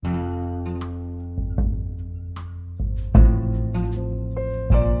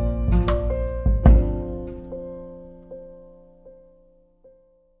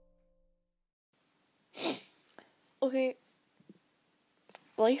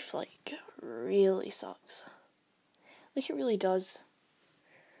life, like, really sucks. Like, it really does.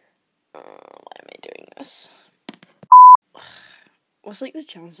 Why am I doing this? What's, like, the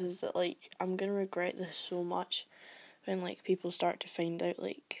chances that, like, I'm gonna regret this so much when, like, people start to find out,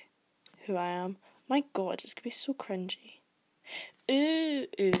 like, who I am? My god, it's gonna be so cringy.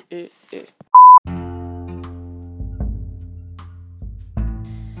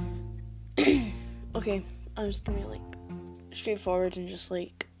 Okay, I'm just gonna be, like, straightforward and just,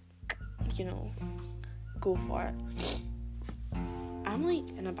 like, you know, go for it. I'm, like,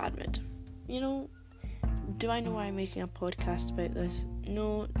 in a bad mood. You know, do I know why I'm making a podcast about this?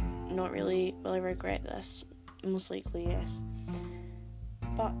 No, not really. Will I regret this? Most likely, yes.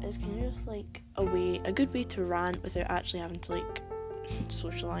 But it's kind of just, like, a good way to rant without actually having to, like,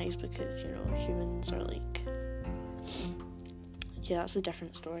 socialise, because, you know, humans are, like, yeah, that's a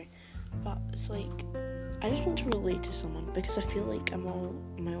different story. But it's, like, I just want to relate to someone, because I feel like I'm all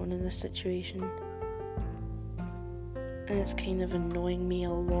on my own in this situation. And it's kind of annoying me a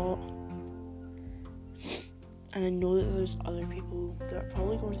lot. And I know that there's other people that are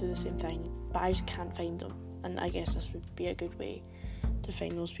probably going through the same thing, but I just can't find them. And I guess this would be a good way to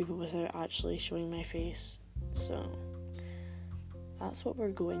find those people without actually showing my face. So that's what we're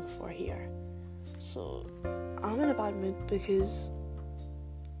going for here. So I'm in a bad mood because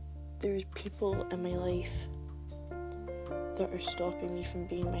there's people in my life that are stopping me from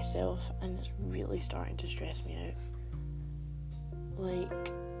being myself, and it's really starting to stress me out.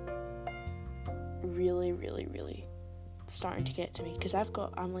 Like, really, really, really starting to get to me, because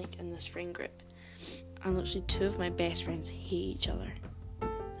I'm like in this friend group, and literally 2 of my best friends hate each other,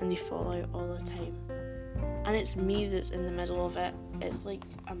 and they fall out all the time, and it's me that's in the middle of it. It's like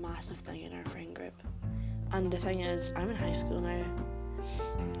a massive thing in our friend group. And the thing is, I'm in high school now.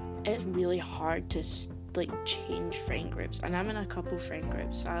 It's really hard to like change friend groups, and I'm in a couple friend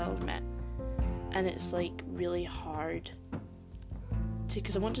groups, I'll admit, and it's like really hard to,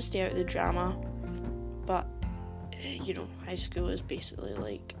 because I want to stay out of the drama, but you know, high school is basically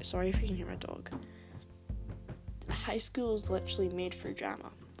like, sorry if you can hear my dog, high school is literally made for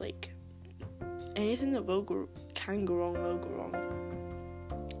drama. Like, anything that can go wrong will go wrong,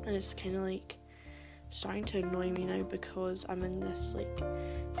 and it's kind of like starting to annoy me now, because I'm in this like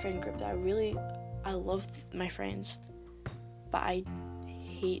friend group that I love my friends, but I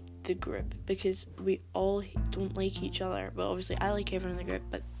hate the group because we all don't like each other. But obviously I like everyone in the group,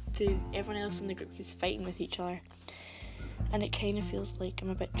 but everyone else in the group is fighting with each other, and it kind of feels like I'm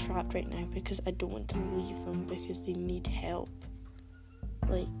a bit trapped right now, because I don't want to leave them because they need help.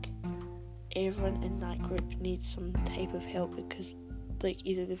 Like, everyone in that group needs some type of help, because like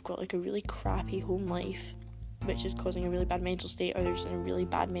either they've got like a really crappy home life, which is causing a really bad mental state, or they're just in a really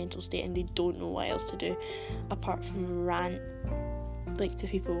bad mental state and they don't know what else to do apart from rant like to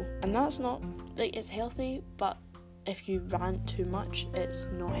people. And that's not like, it's healthy, but if you rant too much, it's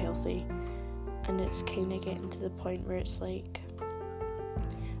not healthy. And it's kind of getting to the point where it's like,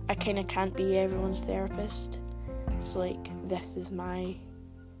 I kind of can't be everyone's therapist. So like, this is my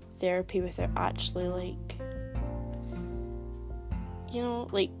therapy without actually like, you know,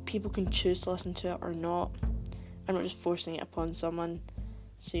 like, people can choose to listen to it or not. I'm not just forcing it upon someone.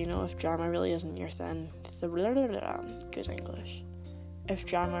 So, you know, if drama really isn't your thing, good English. If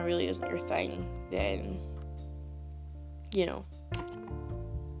drama really isn't your thing, then, you know,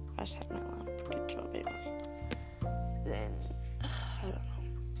 I just hit my lamp. Good job, Emily. Then, I don't know.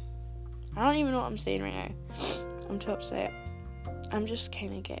 I don't even know what I'm saying right now. I'm too upset. I'm just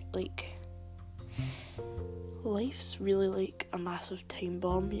kind of life's really like a massive time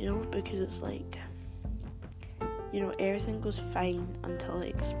bomb, you know, because it's like, you know, everything goes fine until it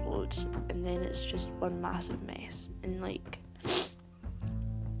explodes, and then it's just one massive mess. And like,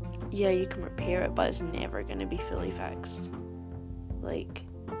 yeah, you can repair it, but it's never going to be fully fixed. Like,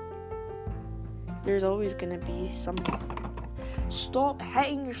 there's always going to be some... Stop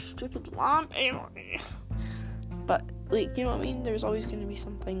hitting your stupid lamp, Emily. But like, you know what I mean, there's always going to be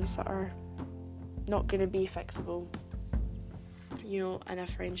some things that are not going to be fixable, you know. And a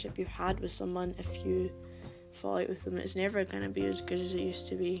friendship you've had with someone, if you fall out with them, it's never going to be as good as it used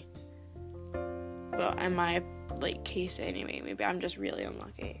to be. Well, in my like case anyway, maybe I'm just really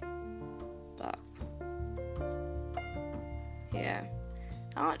unlucky, but yeah,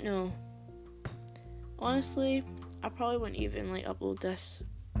 I don't know. Honestly, I probably wouldn't even like upload this,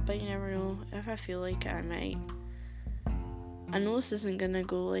 but you never know. If I feel like it, I might. I know this isn't gonna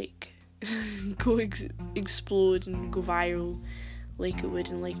go like explode and go viral like it would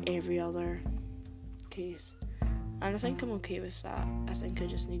in like every other case, and I think I'm okay with that. I think I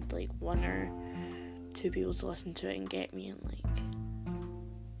just need like 1 or 2 people to listen to it and get me, and like,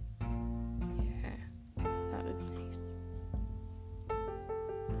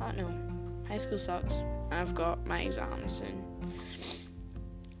 I don't know. High school sucks. And I've got my exams soon.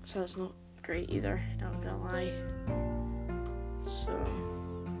 So that's not great either, not gonna lie. So,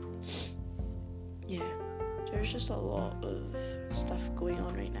 yeah. There's just a lot of stuff going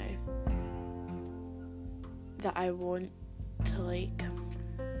on right now that I want to, like,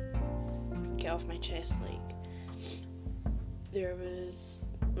 get off my chest. Like, there was,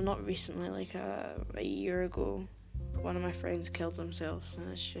 not recently, like a year ago, one of my friends killed themselves, and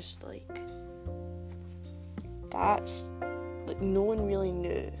it's just like, that's, like, no one really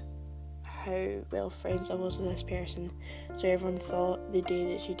knew how well friends I was with this person, so everyone thought the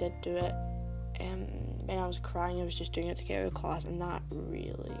day that she did do it, when I was crying, I was just doing it to get out of class, and that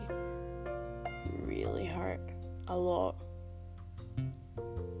really, really hurt a lot.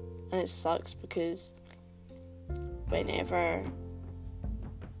 And it sucks because whenever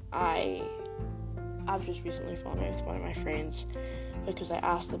I've just recently fallen out with one of my friends because I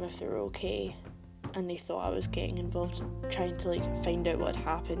asked them if they were okay, and they thought I was getting involved trying to, like, find out what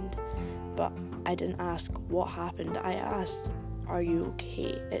happened, but I didn't ask what happened. I asked, are you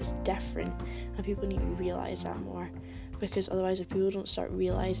okay? It's different, and people need to realise that more, because otherwise, if people don't start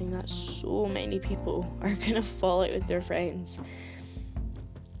realising that so many people are gonna fall out with their friends,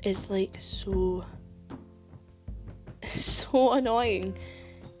 it's like so annoying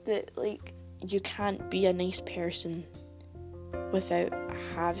that, like, you can't be a nice person without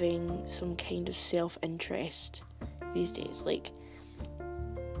having some kind of self-interest these days. Like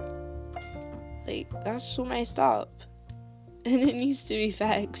that's so messed up, and it needs to be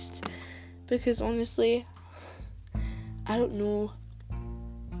fixed, because honestly, I don't know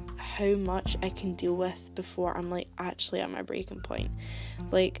how much I can deal with before I'm, like, actually at my breaking point.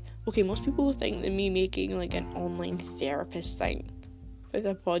 Like, okay, most people will think that me making, like, an online therapist thing with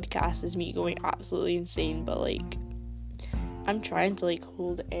a podcast is me going absolutely insane, but, like, I'm trying to, like,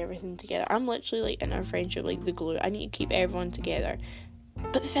 hold everything together. I'm literally, like, in our friendship, like, the glue. I need to keep everyone together.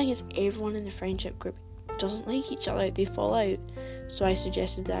 But the thing is, everyone in the friendship group doesn't like each other. They fall out. So I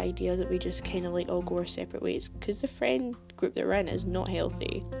suggested the idea that we just kind of, like, all go our separate ways, because the friend group that we're in is not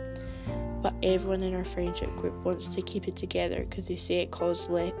healthy. But everyone in our friendship group wants to keep it together because they say it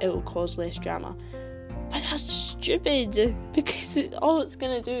will cause less drama. But that's stupid, because all it's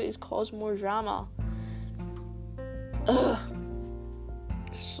going to do is cause more drama. Ugh.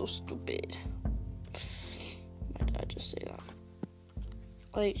 It's so stupid. My dad just say that.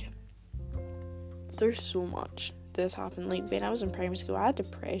 Like, there's so much that's happened. Like, when I was in primary school, I had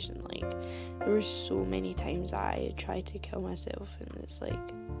depression. Like, there were so many times I tried to kill myself, and it's like,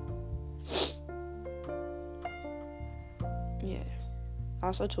 yeah,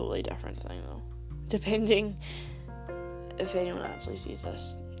 that's a totally different thing though. Depending if anyone actually sees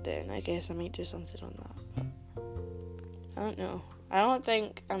this, then I guess I might do something on that, but I don't know. I don't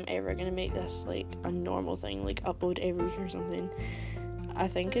think I'm ever gonna make this, like, a normal thing, like upload every week or something. I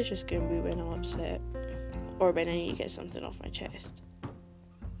think it's just gonna be when I'm upset, or when I need to get something off my chest.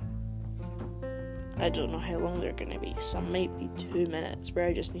 I don't know how long they're gonna be. Some might be 2 minutes where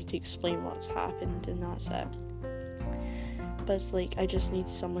I just need to explain what's happened, and that's it. But it's like, I just need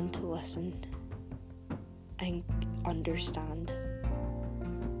someone to listen and understand,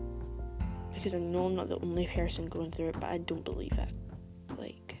 because I know I'm not the only person going through it, but I don't believe it.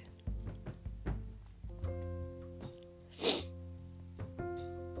 Like,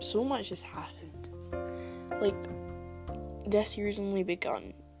 so much has happened. Like, this year's only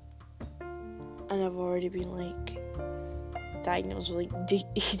begun, and I've already been, like, diagnosed with, like,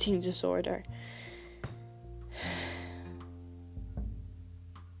 eating disorder.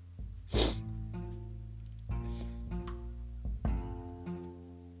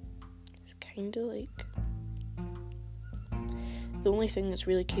 Kind of like, the only thing that's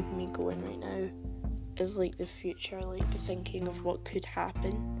really keeping me going right now is, like, the future, like, thinking of what could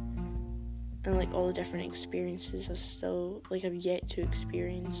happen, and, like, all the different experiences I've yet to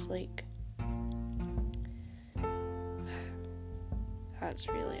experience. Like, that's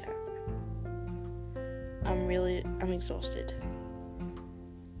really it. I'm exhausted.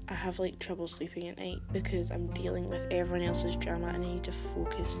 I have, like, trouble sleeping at night because I'm dealing with everyone else's drama, and I need to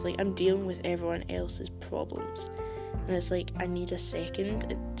focus. Like, I'm dealing with everyone else's problems, and it's like, I need a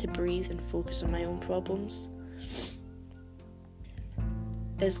second to breathe and focus on my own problems.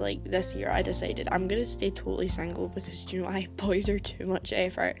 It's like, this year I decided I'm gonna stay totally single, because, do you know why? Boys are too much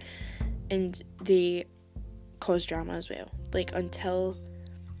effort, and they cause drama as well. Like, until,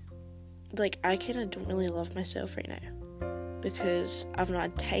 like, I kind of don't really love myself right now, because I've not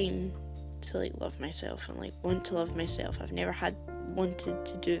had time to, like, love myself and, like, want to love myself. I've never wanted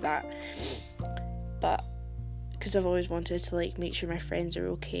to do that, but because I've always wanted to, like, make sure my friends are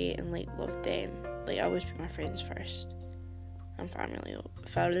okay and, like, love them. Like, I always put my friends first. And family,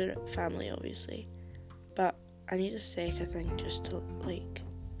 obviously. But I need a sec, I think, just to, like,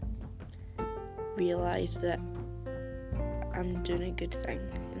 realise that I'm doing a good thing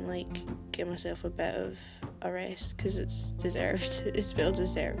and, like, give myself a bit of a rest, because it's deserved. It's well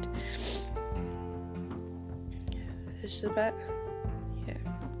deserved. It's a bit, yeah.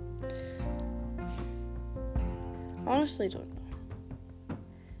 Honestly, don't know.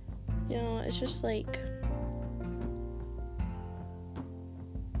 You know, it's just like,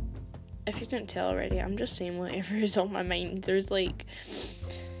 if you couldn't tell already, I'm just saying whatever is on my mind. There's, like,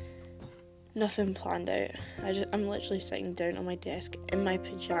 nothing planned out. I'm literally sitting down on my desk in my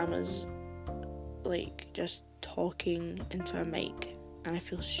pyjamas, like, just talking into a mic, and I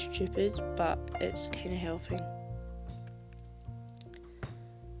feel stupid, but it's kind of helping.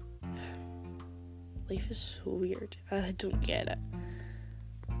 Life is so weird. I don't get it.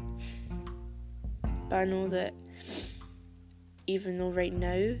 But I know that even though right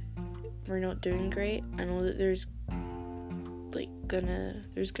now we're not doing great, I know that there's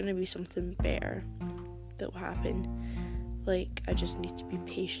gonna be something better that will happen. Like, I just need to be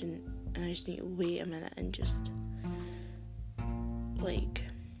patient, and I just need to wait a minute and just, like,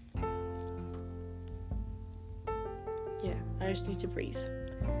 yeah, I just need to breathe.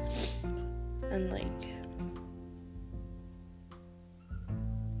 And, like,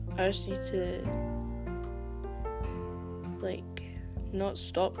 I just need to, like, not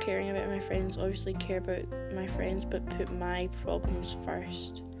stop caring about my friends. Obviously care about my friends, but put my problems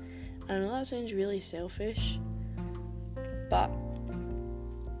first. I know that sounds really selfish, but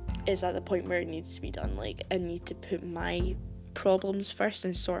it's at the point where it needs to be done. Like, I need to put my problems first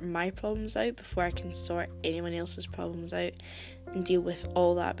and sort my problems out before I can sort anyone else's problems out and deal with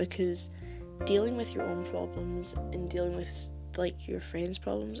all that, because dealing with your own problems and dealing with, like, your friends'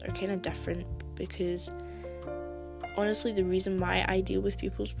 problems are kind of different. Because honestly, the reason why I deal with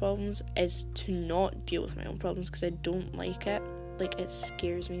people's problems is to not deal with my own problems, because I don't like it. Like, it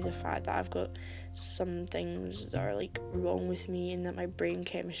scares me, the fact that I've got some things that are, like, wrong with me and that my brain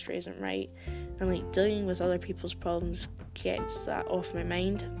chemistry isn't right, and, like, dealing with other people's problems gets that off my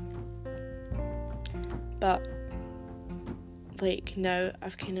mind. But, like, now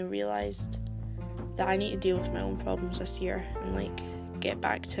I've kind of realised that I need to deal with my own problems this year and, like, get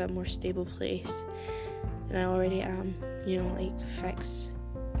back to a more stable place. And I already am, you know, like, fix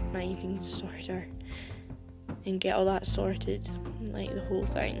my eating disorder and get all that sorted, like, the whole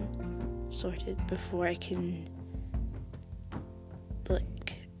thing sorted, before I can,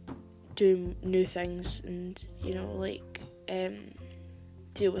 like, do new things and, you know, like,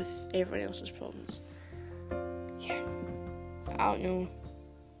 deal with everyone else's problems. Yeah, I don't know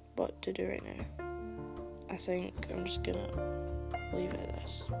what to do right now. I think I'm just gonna leave it at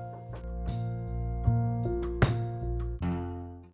this.